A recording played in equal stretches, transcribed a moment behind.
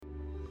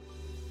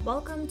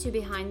Welcome to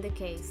Behind the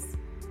Case,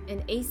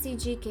 an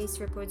ACG Case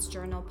Reports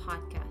Journal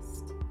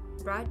podcast,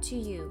 brought to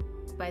you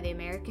by the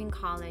American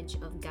College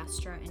of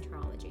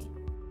Gastroenterology.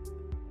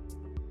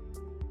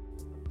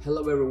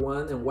 Hello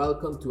everyone and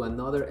welcome to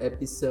another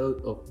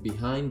episode of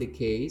Behind the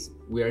Case.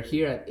 We are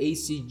here at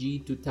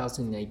ACG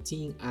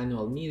 2019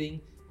 annual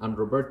meeting. I'm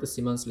Roberto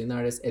Simons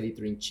Linares,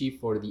 Editor-in-Chief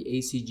for the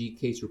ACG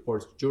Case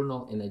Reports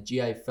Journal and a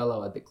GI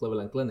Fellow at the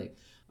Cleveland Clinic.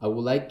 I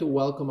would like to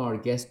welcome our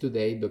guest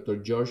today, Dr.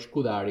 George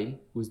Khoudari,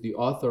 who is the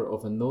author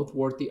of a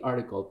noteworthy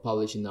article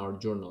published in our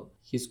journal.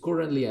 He's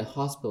currently a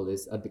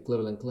hospitalist at the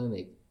Cleveland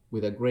Clinic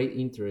with a great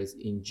interest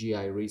in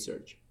GI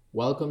research.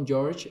 Welcome,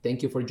 George.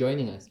 Thank you for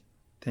joining us.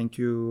 Thank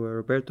you,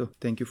 Roberto.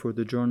 Thank you for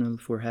the journal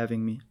for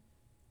having me.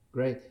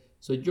 Great.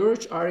 So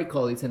George's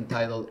article is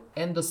entitled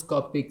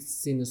Endoscopic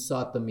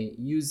Sinusotomy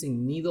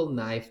Using Needle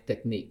Knife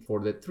Technique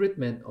for the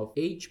Treatment of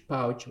H.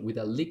 pouch with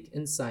a Leak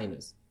in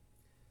Sinus.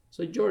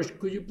 So George,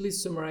 could you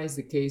please summarize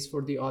the case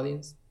for the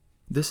audience?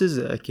 This is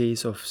a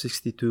case of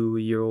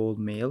 62-year-old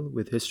male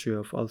with history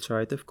of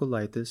ulcerative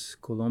colitis,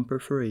 colon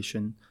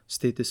perforation,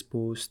 status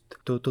post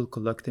total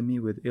colectomy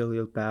with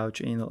ileal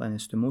pouch anal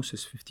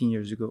anastomosis 15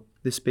 years ago.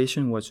 This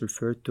patient was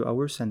referred to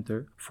our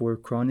center for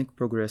chronic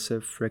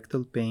progressive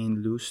rectal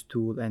pain, loose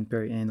stool, and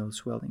perianal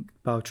swelling.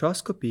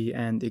 Pouchoscopy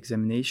and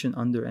examination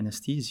under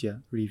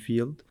anesthesia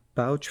revealed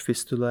pouch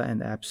fistula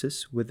and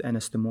abscess with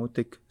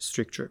anastomotic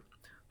stricture,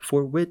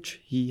 for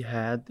which he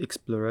had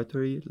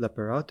exploratory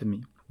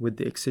laparotomy with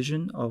the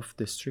excision of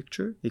the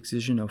stricture,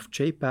 excision of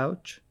J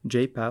pouch,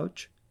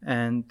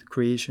 and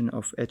creation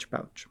of H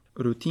pouch.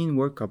 Routine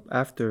workup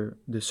after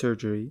the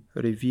surgery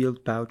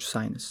revealed pouch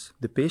sinus.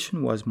 The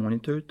patient was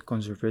monitored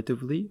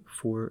conservatively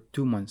for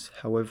 2 months.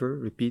 However,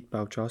 repeat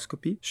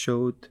pouchoscopy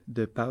showed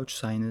the pouch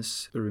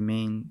sinus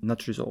remain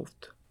not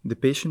resolved. The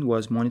patient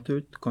was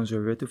monitored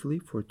conservatively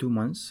for 2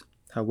 months.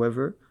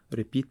 However,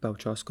 repeat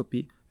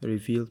pouchoscopy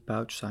revealed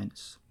pouch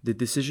sinus. The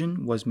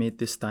decision was made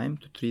this time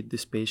to treat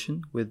this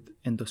patient with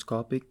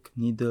endoscopic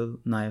needle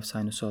knife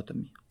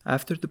sinusotomy.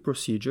 After the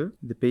procedure,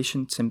 the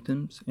patient's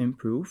symptoms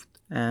improved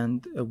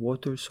and a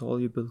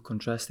water-soluble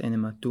contrast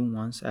enema 2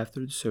 months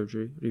after the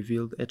surgery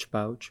revealed H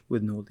pouch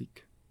with no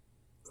leak.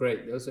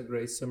 Great, that was a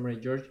great summary,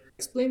 George.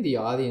 Explain the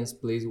audience,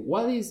 please,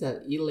 what is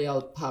an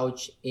ileal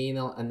pouch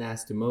anal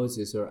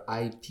anastomosis or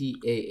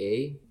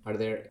IPAA? Are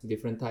there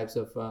different types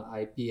of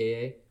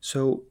IPAA?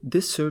 So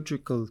this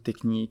surgical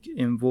technique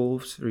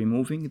involves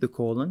removing the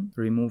colon,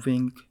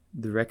 removing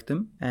the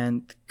rectum,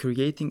 and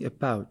creating a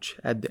pouch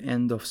at the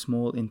end of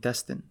small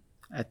intestine.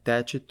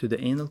 Attach it to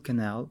the anal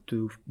canal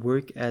to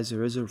work as a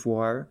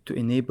reservoir to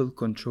enable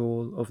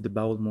control of the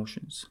bowel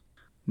motions.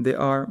 There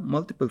are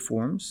multiple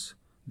forms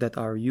that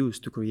are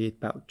used to create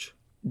pouch.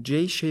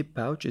 J-shaped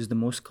pouch is the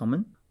most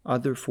common.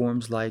 Other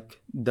forms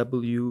like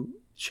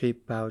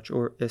W-shaped pouch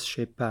or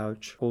S-shaped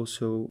pouch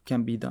also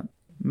can be done.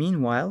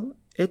 Meanwhile,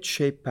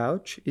 H-shaped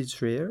pouch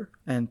is rare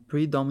and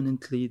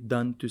predominantly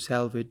done to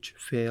salvage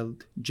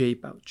failed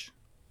J-pouch.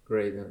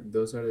 Great,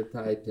 those are the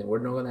types, and we're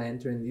not going to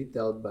enter in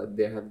detail, but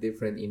they have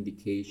different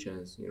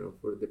indications,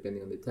 for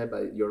depending on the type.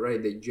 But you're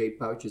right, the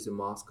J-pouch is the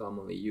most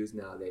commonly used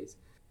nowadays.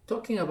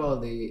 Talking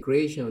about the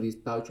creation of this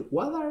pouch,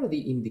 what are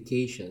the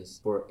indications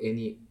for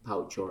any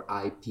pouch or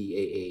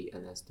IPAA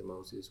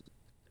anastomosis?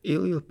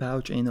 Ileal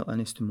pouch anal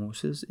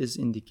anastomosis is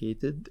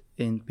indicated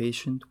in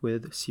patients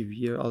with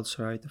severe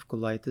ulcerative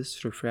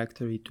colitis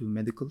refractory to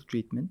medical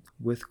treatment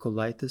with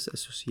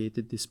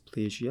colitis-associated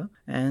dysplasia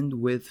and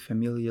with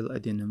familial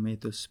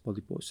adenomatous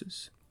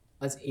polyposis.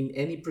 As in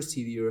any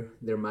procedure,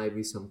 there might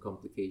be some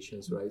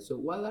complications, right? So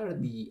what are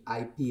the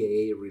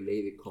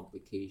IPAA-related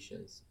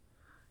complications?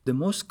 The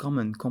most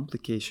common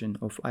complication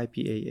of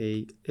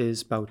IPAA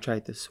is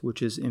pouchitis,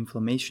 which is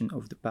inflammation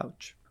of the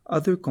pouch.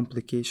 Other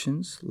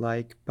complications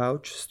like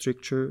pouch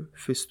stricture,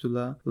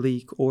 fistula,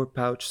 leak, or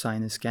pouch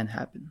sinus can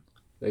happen.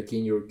 Like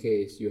in your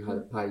case, you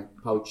had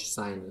pouch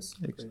sinus.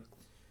 Exactly.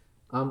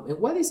 And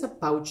what is a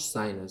pouch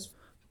sinus?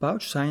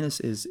 Pouch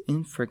sinus is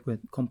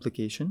infrequent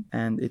complication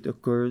and it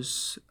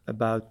occurs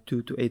about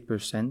 2 to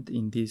 8%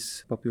 in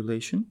this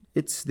population.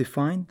 It's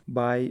defined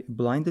by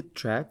blinded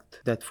tract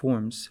that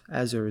forms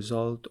as a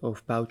result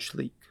of pouch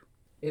leak.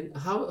 And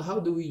how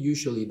do we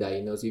usually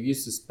diagnose? If you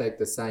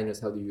suspect a sinus,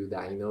 how do you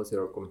diagnose it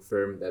or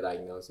confirm the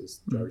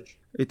diagnosis, George?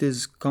 It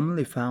is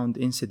commonly found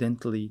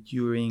incidentally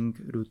during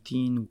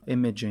routine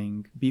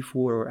imaging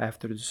before or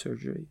after the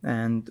surgery.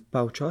 And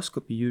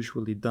pouchoscopy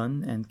usually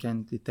done and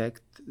can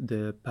detect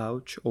the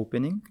pouch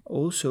opening.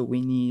 Also,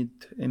 we need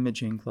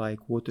imaging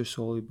like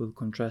water-soluble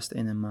contrast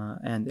enema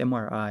and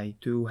MRI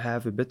to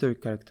have a better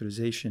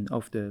characterization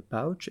of the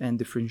pouch and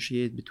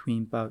differentiate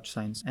between pouch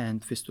sinus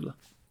and fistula.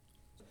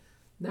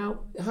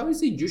 Now, how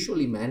is it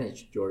usually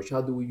managed, George?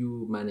 How do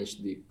you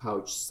manage the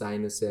pouch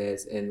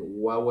sinuses, and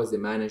what was the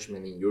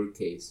management in your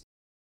case?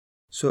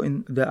 So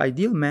the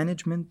ideal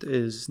management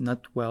is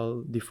not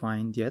well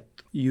defined yet.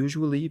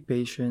 Usually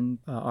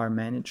patients are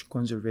managed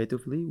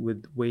conservatively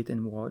with wait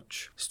and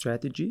watch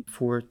strategy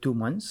for 2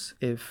 months.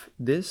 If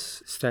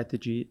this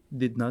strategy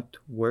did not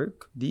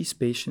work, these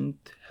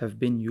patients have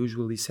been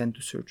usually sent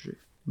to surgery.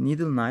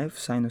 Needle knife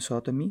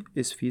sinusotomy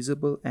is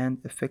feasible and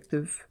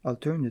effective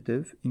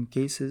alternative in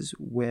cases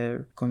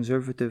where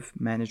conservative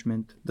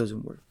management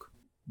doesn't work.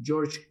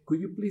 George, could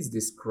you please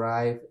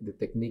describe the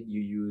technique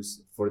you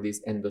use for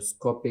this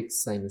endoscopic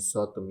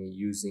sinusotomy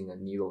using a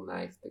needle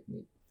knife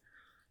technique?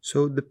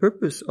 So the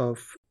purpose of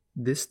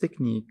this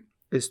technique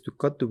is to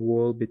cut the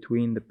wall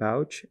between the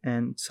pouch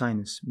and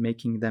sinus,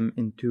 making them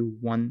into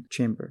one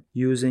chamber,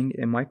 using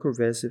a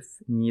microvasive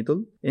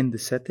needle in the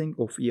setting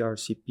of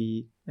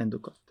ERCP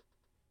endocut.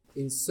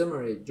 In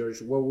summary,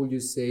 George, what would you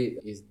say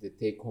is the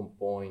take-home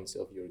points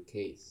of your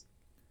case?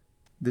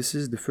 This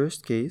is the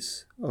first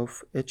case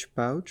of H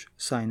pouch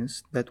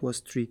sinus that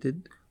was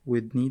treated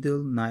with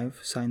needle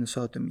knife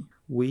sinusotomy.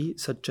 We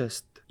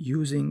suggest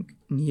using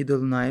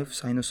needle knife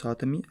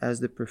sinusotomy as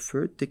the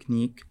preferred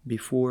technique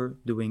before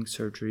doing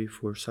surgery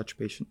for such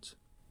patients.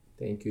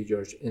 Thank you,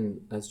 George.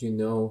 And as you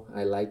know,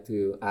 I like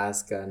to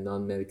ask a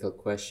non-medical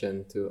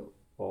question to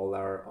all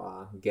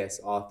our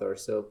guest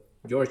authors. So,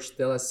 George,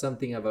 tell us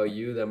something about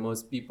you that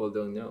most people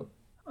don't know.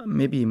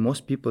 Maybe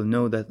most people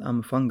know that I'm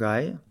a fun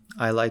guy.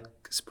 I like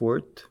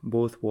sport,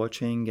 both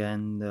watching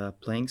and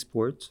playing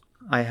sports.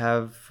 I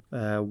have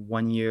a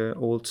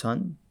 1-year-old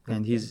son,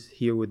 and he's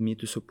here with me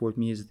to support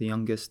me. He's the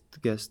youngest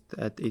guest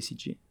at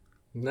ACG.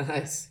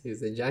 Nice. He's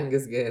the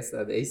youngest guest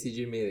at the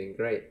ACG meeting.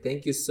 Great.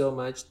 Thank you so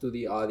much to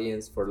the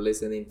audience for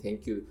listening.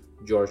 Thank you,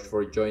 George,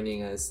 for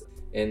joining us.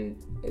 And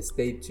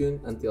stay tuned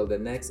until the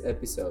next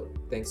episode.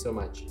 Thanks so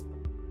much.